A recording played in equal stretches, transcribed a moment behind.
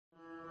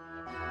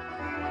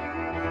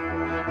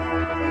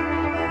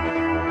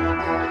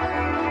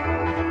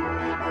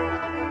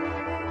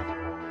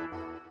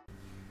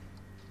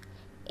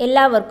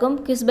എല്ലാവർക്കും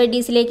ക്വിസ്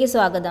ബഡീസിലേക്ക്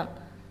സ്വാഗതം.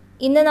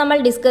 ഇന്ന് നമ്മൾ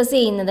ഡിസ്കസ്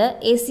ചെയ്യുന്നത്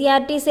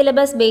SCERT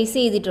സിലബസ് ബേസ്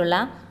ചെയ്തിട്ടുള്ള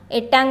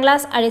 8ാം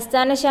ക്ലാസ്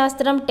അടിസ്ഥാന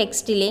ശാസ്ത്രം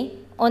ടെക്സ്റ്റിലെ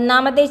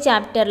ഒന്നാമത്തെ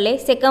ചാപ്റ്ററിലെ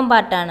സെക്കൻഡ്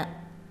പാർട്ടാണ്.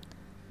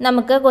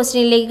 നമുക്ക്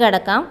ക്വസ്റ്റ്യനിലേക്ക്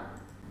കടക്കാം.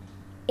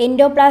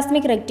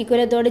 എൻഡോപ്ലാസ്മിക്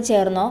റെക്ടിക്കുലത്തോട്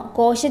ചേർന്നോ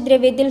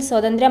കോശദ്രവ്യത്തിൽ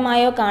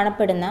സ്വതന്ത്രമായോ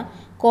കാണപ്പെടുന്ന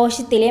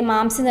കോശത്തിലെ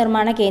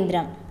മാംസനിർമ്മാണ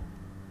കേന്ദ്രം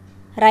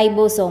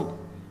റൈബോസോം.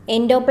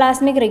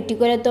 എൻഡോപ്ലാസ്മിക്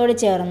റെക്ടിക്കുലത്തോട്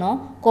ചേർന്നോ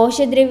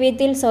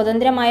കോശദ്രവ്യത്തിൽ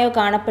സ്വതന്ത്രമായോ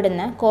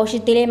കാണപ്പെടുന്ന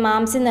കോശത്തിലെ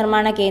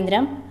മാംസനിർമ്മാണ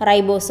കേന്ദ്രം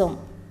റൈബോസോം.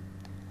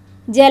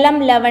 ജലം,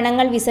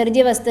 ലവണങ്ങൾ,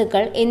 വിസർജ്യ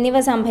വസ്തുക്കൾ എന്നിവ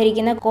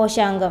സംഭരിക്കുന്ന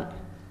കോശാംഗം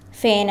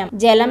ഫേനം.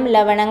 ജലം,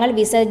 ലവണങ്ങൾ,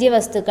 വിസർജ്യ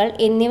വസ്തുക്കൾ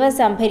എന്നിവ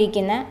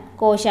സംഭരിക്കുന്ന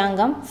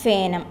കോശാംഗം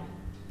ഫേനം.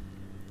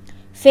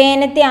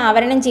 ഫേനത്തെ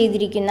ആവരണം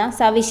ചെയ്തിരിക്കുന്ന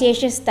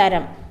സവിശേഷ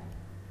സ്തരം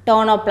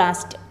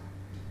ടോണോപ്ലാസ്റ്റ്.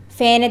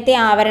 ഫേനത്തെ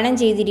ആവരണം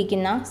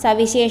ചെയ്തിരിക്കുന്ന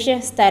സവിശേഷ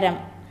സ്തരം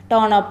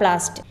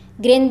ടോണോപ്ലാസ്റ്റ്.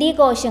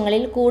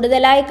 ഗ്രന്ഥികോശങ്ങളിൽ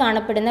കൂടുതലായി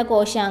കാണപ്പെടുന്ന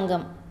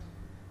കോശാംഗം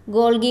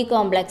ഗോൾഗി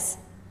കോംപ്ലക്സ്.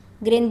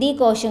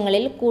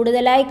 ഗ്രന്ഥികോശങ്ങളിൽ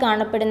കൂടുതലായി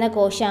കാണപ്പെടുന്ന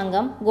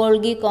കോശാംഗം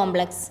ഗോൾഗി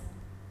കോംപ്ലക്സ്.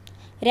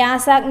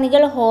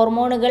 രാസാഗ്നികൾ,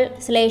 ഹോർമോണുകൾ,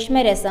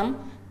 ശ്ലേഷ്മരസം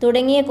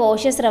തുടങ്ങിയ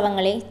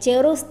കോശസ്രവങ്ങളെ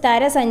ചെറു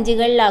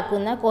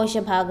സ്തരസഞ്ചികളിലാക്കുന്ന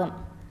കോശഭാഗം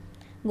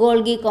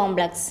ഗോൾഗി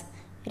കോംപ്ലക്സ്.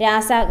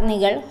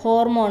 രാസാഗ്നികൾ,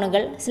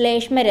 ഹോർമോണുകൾ,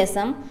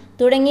 ശ്ലേഷ്മരസം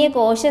തുടങ്ങിയ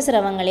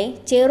കോശസ്രവങ്ങളെ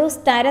ചെറു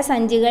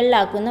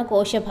സ്തരസഞ്ചികളിലാക്കുന്ന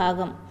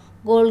കോശഭാഗം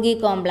ഗോൾഗി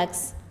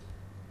കോംപ്ലക്സ്.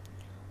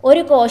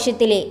 ഒരു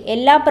കോശത്തിലെ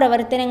എല്ലാ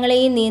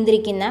പ്രവർത്തനങ്ങളെയും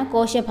നിയന്ത്രിക്കുന്ന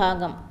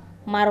കോശഭാഗം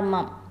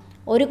മർമ്മം.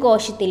 ഒരു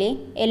കോശത്തിലെ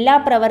എല്ലാ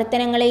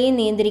പ്രവർത്തനങ്ങളെയും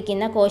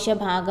നിയന്ത്രിക്കുന്ന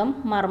കോശഭാഗം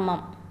മർമ്മം.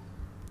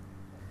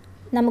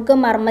 നമുക്ക്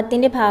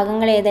മർമ്മത്തിൻ്റെ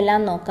ഭാഗങ്ങൾ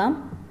ഏതെല്ലാം നോക്കാം.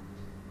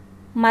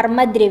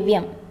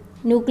 മർമ്മദ്രവ്യം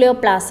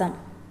ന്യൂക്ലിയോപ്ലാസം.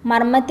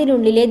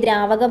 മർമ്മത്തിനുള്ളിലെ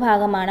ദ്രാവക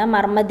ഭാഗമാണ്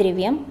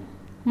മർമ്മദ്രവ്യം.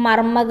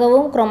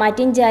 മർമ്മകവും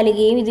ക്രോമാറ്റിൻ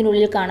ജാലികയും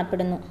ഇതിനുള്ളിൽ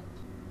കാണപ്പെടുന്നു.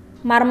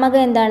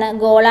 മർമ്മകം എന്താണ്?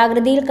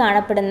 ഗോളാകൃതിയിൽ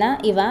കാണപ്പെടുന്ന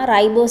ഇവ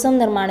റൈബോസോം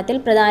നിർമ്മാണത്തിൽ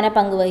പ്രധാന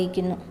പങ്ക്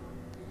വഹിക്കുന്നു.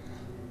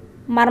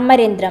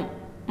 മർമ്മരന്ധ്രം.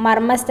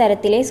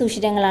 മർമ്മസ്തരത്തിലെ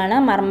സുഷിരങ്ങളാണ്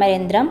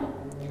മർമ്മരന്ധ്രം.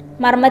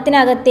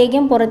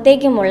 മർമ്മത്തിനകത്തേക്കും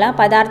പുറത്തേക്കുമുള്ള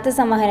പദാർത്ഥ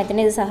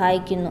സംവഹനത്തിന് ഇത്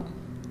സഹായിക്കുന്നു.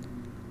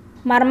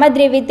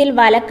 മർമ്മദ്രവ്യത്തിൽ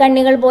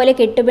വലക്കണ്ണികൾ പോലെ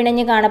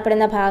കെട്ടുപിണഞ്ഞ്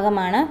കാണപ്പെടുന്ന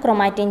ഭാഗമാണ്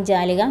ക്രോമാറ്റിൻ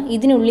ജാലിക.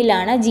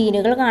 ഇതിനുള്ളിലാണ്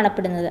ജീനുകൾ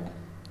കാണപ്പെടുന്നത്.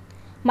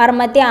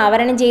 മർമ്മത്തെ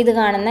ആവരണം ചെയ്ത്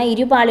കാണുന്ന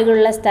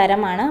ഇരുപാളികളുള്ള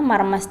സ്തരമാണ്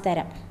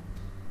മർമ്മസ്തരം.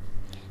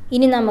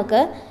 ഇനി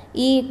നമുക്ക്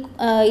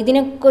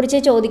ഇതിനെക്കുറിച്ച്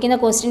ചോദിക്കുന്ന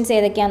ക്വസ്റ്റ്യൻസ്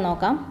ഏതൊക്കെയാണെന്ന്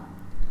നോക്കാം.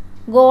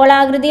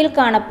 ഗോളാകൃതിയിൽ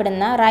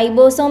കാണപ്പെടുന്ന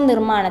റൈബോസോം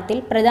നിർമ്മാണത്തിൽ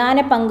പ്രധാന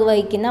പങ്ക്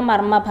വഹിക്കുന്ന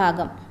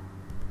മർമ്മഭാഗം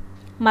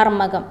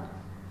മർമ്മകം.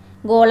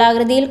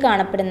 ഗോളാകൃതിയിൽ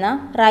കാണപ്പെടുന്ന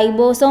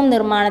റൈബോസോം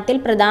നിർമ്മാണത്തിൽ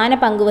പ്രധാന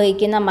പങ്ക്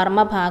വഹിക്കുന്ന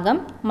മർമ്മഭാഗം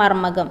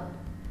മർമ്മകം.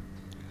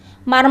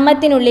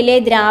 മർമ്മത്തിനുള്ളിലെ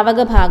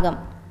ദ്രാവക ഭാഗം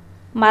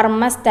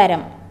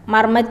മർമ്മസ്തരം.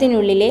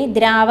 മർമ്മത്തിനുള്ളിലെ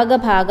ദ്രാവക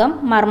ഭാഗം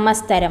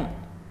മർമ്മസ്തരം.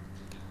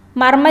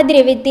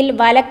 മർമ്മദ്രവ്യത്തിൽ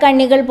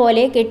വലക്കണ്ണികൾ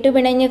പോലെ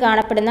കെട്ടുപിണഞ്ഞ്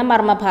കാണപ്പെടുന്ന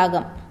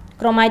മർമ്മഭാഗം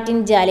ക്രോമാറ്റിൻ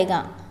ജാലിക.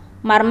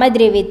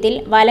 മർമ്മദ്രവ്യത്തിൽ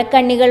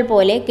വലക്കണ്ണികൾ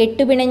പോലെ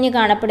കെട്ടുപിണഞ്ഞ്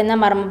കാണപ്പെടുന്ന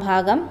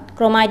മർമ്മഭാഗം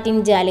ക്രോമാറ്റിൻ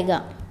ജാലിക.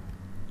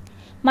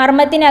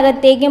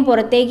 മർമ്മത്തിനകത്തേക്കും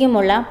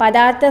പുറത്തേക്കുമുള്ള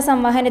പദാർത്ഥ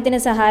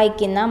സംവഹനത്തിന്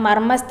സഹായിക്കുന്ന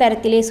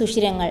മർമ്മസ്തരത്തിലെ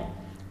സുഷിരങ്ങൾ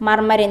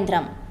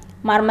മർമ്മരന്ധ്രം.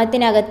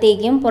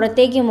 മർമ്മത്തിനകത്തേക്കും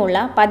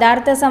പുറത്തേക്കുമുള്ള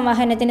പദാർത്ഥ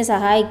സംവഹനത്തിന്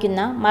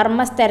സഹായിക്കുന്ന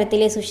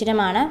മർമ്മസ്തരത്തിലെ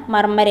സുഷിരമാണ്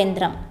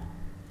മർമ്മരന്ധ്രം.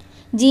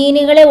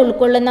 ജീനുകളെ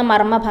ഉൾക്കൊള്ളുന്ന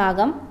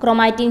മർമ്മഭാഗം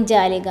ക്രോമാറ്റിൻ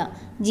ജാലിക.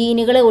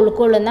 ജീനുകളെ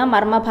ഉൾക്കൊള്ളുന്ന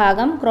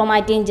മർമ്മഭാഗം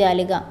ക്രോമാറ്റിൻ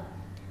ജാലിക.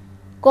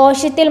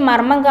 കോശത്തിൽ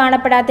മർമ്മം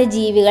കാണപ്പെടാത്ത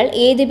ജീവികൾ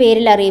ഏതു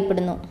പേരിൽ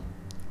അറിയപ്പെടുന്നു?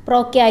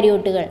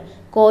 പ്രോക്യാരിയോട്ടുകൾ.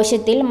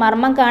 കോശത്തിൽ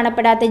മർമ്മം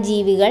കാണപ്പെടാത്ത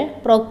ജീവികൾ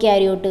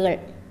പ്രോക്യാരിയോട്ടുകൾ.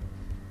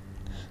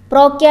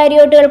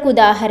 പ്രോക്യാരിയോട്ടുകൾക്ക്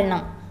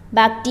ഉദാഹരണം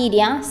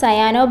ബാക്ടീരിയ,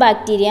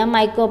 സയാനോബാക്ടീരിയ,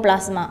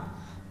 മൈക്കോപ്ലാസ്മ.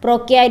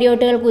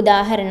 പ്രോക്യാരിയോട്ടുകൾക്ക്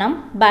ഉദാഹരണം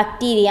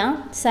ബാക്ടീരിയ,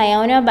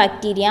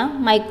 സയാനോബാക്ടീരിയ,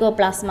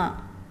 മൈക്കോപ്ലാസ്മ.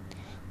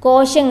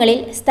 കോശങ്ങളിൽ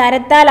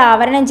സ്തരത്താൽ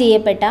ആവരണം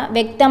ചെയ്യപ്പെട്ട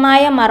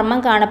വ്യക്തമായ മർമ്മം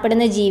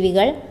കാണപ്പെടുന്ന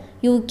ജീവികൾ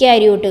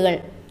യൂക്യാരിയോട്ടുകൾ.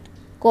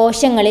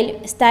 കോശങ്ങളിൽ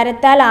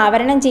സ്തരത്താൽ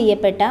ആവരണം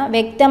ചെയ്യപ്പെട്ട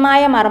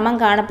വ്യക്തമായ മർമ്മം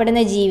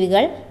കാണപ്പെടുന്ന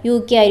ജീവികൾ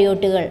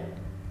യൂക്യാരിയോട്ടുകൾ.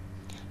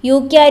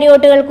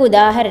 യൂക്യാരിയോട്ടുകൾക്ക്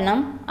ഉദാഹരണം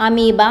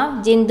അമീബ,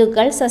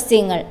 ജന്തുക്കൾ,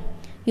 സസ്യങ്ങൾ.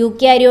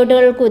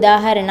 യൂക്യാരിയോട്ടുകൾക്ക്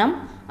ഉദാഹരണം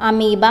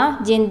അമീബ,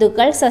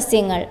 ജന്തുക്കൾ,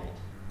 സസ്യങ്ങൾ.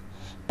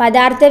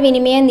 പദാർത്ഥ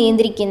വിനിമയം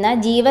നിയന്ത്രിക്കുന്ന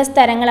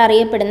ജീവസ്തരങ്ങൾ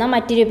അറിയപ്പെടുന്ന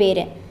മറ്റൊരു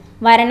പേര്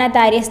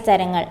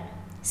വരണതാര്യസ്തരങ്ങൾ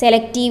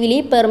സെലക്റ്റീവ്ലി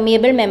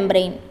പെർമിയബിൾ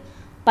മെംബ്രെയിൻ.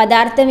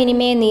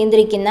 പദാർത്ഥവിനിമയം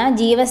നിയന്ത്രിക്കുന്ന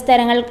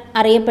ജീവസ്തരങ്ങൾ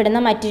അറിയപ്പെടുന്ന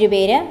മറ്റൊരു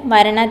പേര്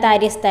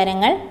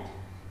വരണതാര്യസ്തരങ്ങൾ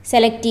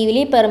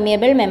സെലക്റ്റീവ്ലി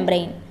പെർമിയബിൾ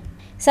മെംബ്രെയിൻ.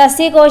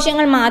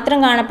 സസ്യകോശങ്ങൾ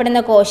മാത്രം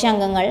കാണപ്പെടുന്ന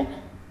കോശാംഗങ്ങൾ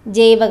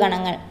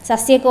ജൈവകണങ്ങൾ.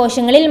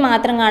 സസ്യകോശങ്ങളിൽ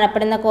മാത്രം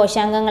കാണപ്പെടുന്ന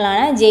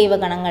കോശാംഗങ്ങളാണ്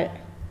ജൈവകണങ്ങൾ.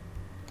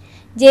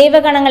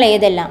 ജൈവകണങ്ങൾ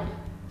ഏതെല്ലാം?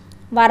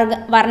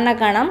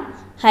 വർണ്ണകണം,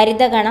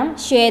 ഹരിതകണം,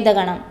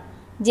 ശ്വേതകണം.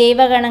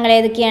 ജൈവകണങ്ങൾ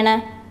ഏതൊക്കെയാണ്?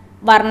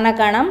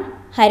 വർണ്ണകണം,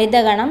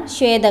 ഹരിതകണം,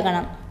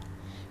 ശ്വേതകണം.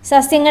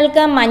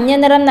 സസ്യങ്ങൾക്ക് മഞ്ഞ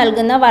നിറം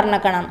നൽകുന്ന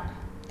വർണ്ണകണം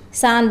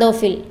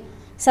സാന്തോഫിൽ.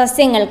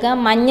 സസ്യങ്ങൾക്ക്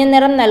മഞ്ഞ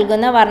നിറം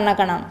നൽകുന്ന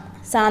വർണ്ണകണം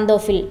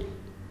സാന്തോഫിൽ.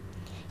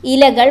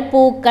 ഇലകൾ,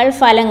 പൂക്കൾ,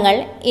 ഫലങ്ങൾ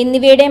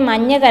എന്നിവയുടെ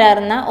മഞ്ഞ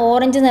കലർന്ന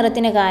ഓറഞ്ച്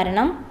നിറത്തിന്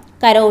കാരണം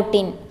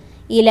കരോട്ടിൻ.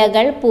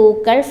 ഇലകൾ,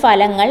 പൂക്കൾ,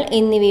 ഫലങ്ങൾ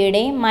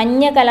എന്നിവയുടെ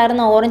മഞ്ഞ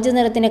കലർന്ന ഓറഞ്ച്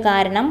നിറത്തിന്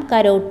കാരണം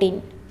കരോട്ടിൻ.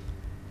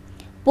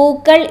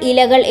 പൂക്കൾ,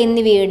 ഇലകൾ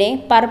എന്നിവയുടെ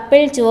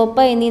പർപ്പിൾ,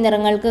 ചുവപ്പ് എന്നീ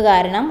നിറങ്ങൾക്ക്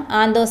കാരണം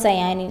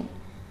ആന്തോസയാനിൻ.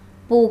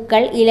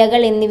 പൂക്കൾ,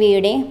 ഇലകൾ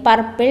എന്നിവയുടെ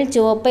പർപ്പിൾ,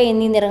 ചുവപ്പ്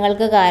എന്നീ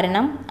നിറങ്ങൾക്ക്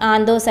കാരണം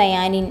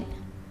ആന്തോസയാനിൻ.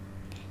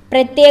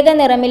 പ്രത്യേക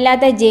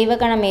നിറമില്ലാത്ത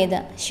ജൈവകണം ഏത്?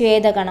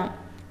 ശ്വേതകണം.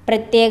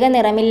 പ്രത്യേക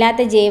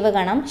നിറമില്ലാത്ത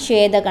ജൈവകണം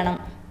ശ്വേതകണം.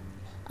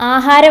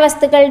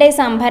 ആഹാരവസ്തുക്കളുടെ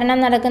സംഭരണം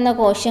നടക്കുന്ന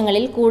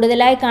കോശങ്ങളിൽ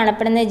കൂടുതലായി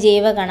കാണപ്പെടുന്ന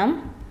ജൈവകണം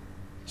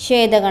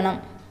ശ്വേതകണം.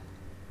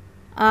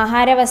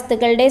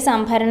 ആഹാരവസ്തുക്കളുടെ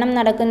സംഭരണം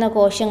നടക്കുന്ന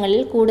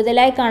കോശങ്ങളിൽ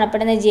കൂടുതലായി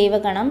കാണപ്പെടുന്ന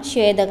ജൈവകണം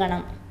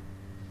ശ്വേതകണം.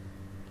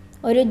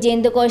 ഒരു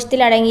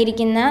ജന്തുകോശത്തിൽ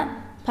അടങ്ങിയിരിക്കുന്ന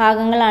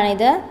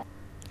ഭാഗങ്ങളാണിത്.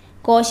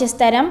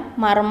 കോശസ്തരം,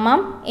 മർമ്മം,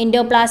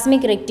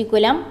 endoplasmic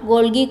reticulum,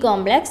 Golgi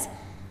complex,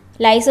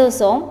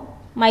 lysosome,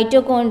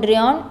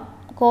 mitochondrion,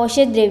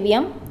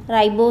 കോശദ്രവ്യം,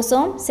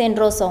 ribosome,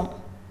 centrosome.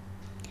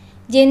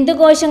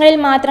 ജന്തുകോശങ്ങളിൽ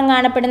മാത്രം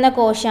കാണപ്പെടുന്ന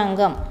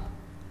കോശാംഗം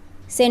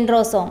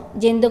സെൻട്രോസോം.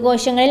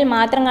 ജന്തുകോശങ്ങളിൽ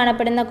മാത്രം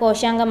കാണപ്പെടുന്ന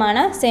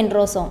കോശാംഗമാണ്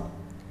സെൻട്രോസോം.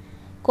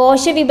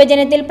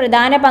 കോശവിഭജനത്തിൽ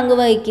പ്രധാന പങ്ക്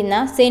വഹിക്കുന്ന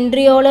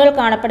സെൻട്രിയോളുകൾ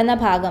കാണപ്പെടുന്ന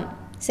ഭാഗം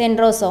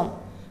സെൻട്രോസോം.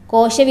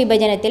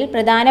 കോശവിഭജനത്തിൽ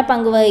പ്രധാന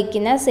പങ്ക്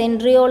വഹിക്കുന്ന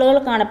സെൻട്രിയോളുകൾ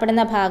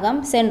കാണപ്പെടുന്ന ഭാഗം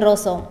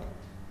സെൻട്രോസോം.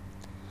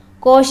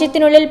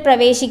 കോശത്തിനുള്ളിൽ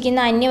പ്രവേശിക്കുന്ന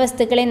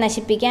അന്യവസ്തുക്കളെ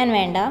നശിപ്പിക്കാൻ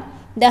വേണ്ട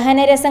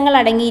ദഹനരസങ്ങൾ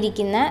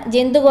അടങ്ങിയിരിക്കുന്ന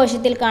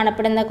ജന്തുകോശത്തിൽ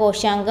കാണപ്പെടുന്ന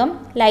കോശാംഗം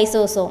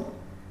ലൈസോസോം.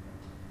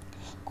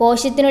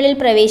 കോശത്തിനുള്ളിൽ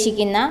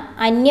പ്രവേശിക്കുന്ന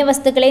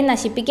അന്യവസ്തുക്കളെ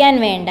നശിപ്പിക്കാൻ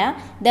വേണ്ട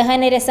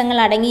ദഹനരസങ്ങൾ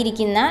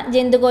അടങ്ങിയിരിക്കുന്ന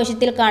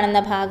ജന്തുകോശത്തിൽ കാണുന്ന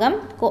ഭാഗം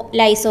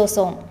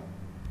ലൈസോസോം.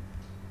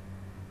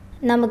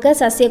 നമുക്ക്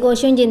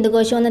സസ്യകോശവും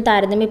ജന്തുകോശവും ഒന്ന്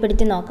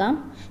താരതമ്യപ്പെടുത്തി നോക്കാം.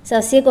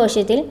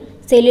 സസ്യകോശത്തിൽ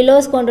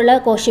സെല്ലുലോസ് കൊണ്ടുള്ള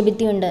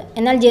കോശഭിത്തിയുണ്ട്,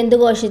 എന്നാൽ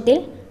ജന്തുകോശത്തിൽ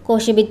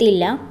കോശഭിത്തി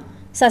ഇല്ല.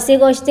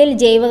 സസ്യകോശത്തിൽ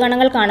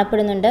ജൈവകണങ്ങൾ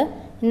കാണപ്പെടുന്നുണ്ട്,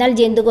 എന്നാൽ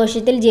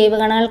ജന്തുകോശത്തിൽ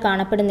ജൈവകണങ്ങൾ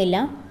കാണപ്പെടുന്നില്ല.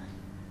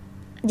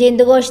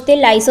 ജന്തുകോശത്തിൽ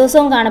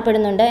ലൈസോസോം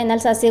കാണപ്പെടുന്നുണ്ട്, എന്നാൽ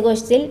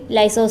സസ്യകോശത്തിൽ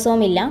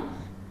ലൈസോസോം ഇല്ല.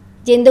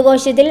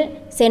 ജന്തുകോശത്തിൽ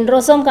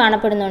സെൻട്രോസോം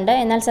കാണപ്പെടുന്നുണ്ട്,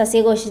 എന്നാൽ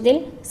സസ്യകോശത്തിൽ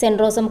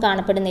centrosome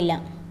കാണപ്പെടുന്നില്ല.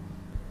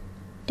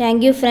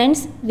 Thank you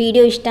friends.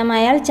 Video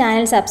ഇഷ്ടമായാൽ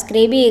ചാനൽ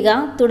സബ്സ്ക്രൈബ് ചെയ്യുക.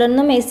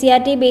 തുടർന്നും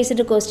SCERT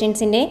ബേസ്ഡ്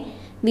ക്വസ്റ്റ്യൻസിൻ്റെ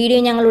വീഡിയോ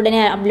ഞങ്ങൾ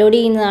ഉടനെ അപ്ലോഡ്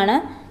ചെയ്യുന്നതാണ്.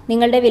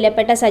 നിങ്ങളുടെ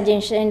വിലപ്പെട്ട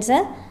സജഷൻസ്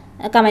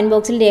കമൻറ്റ്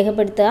ബോക്സിൽ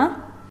രേഖപ്പെടുത്തുക.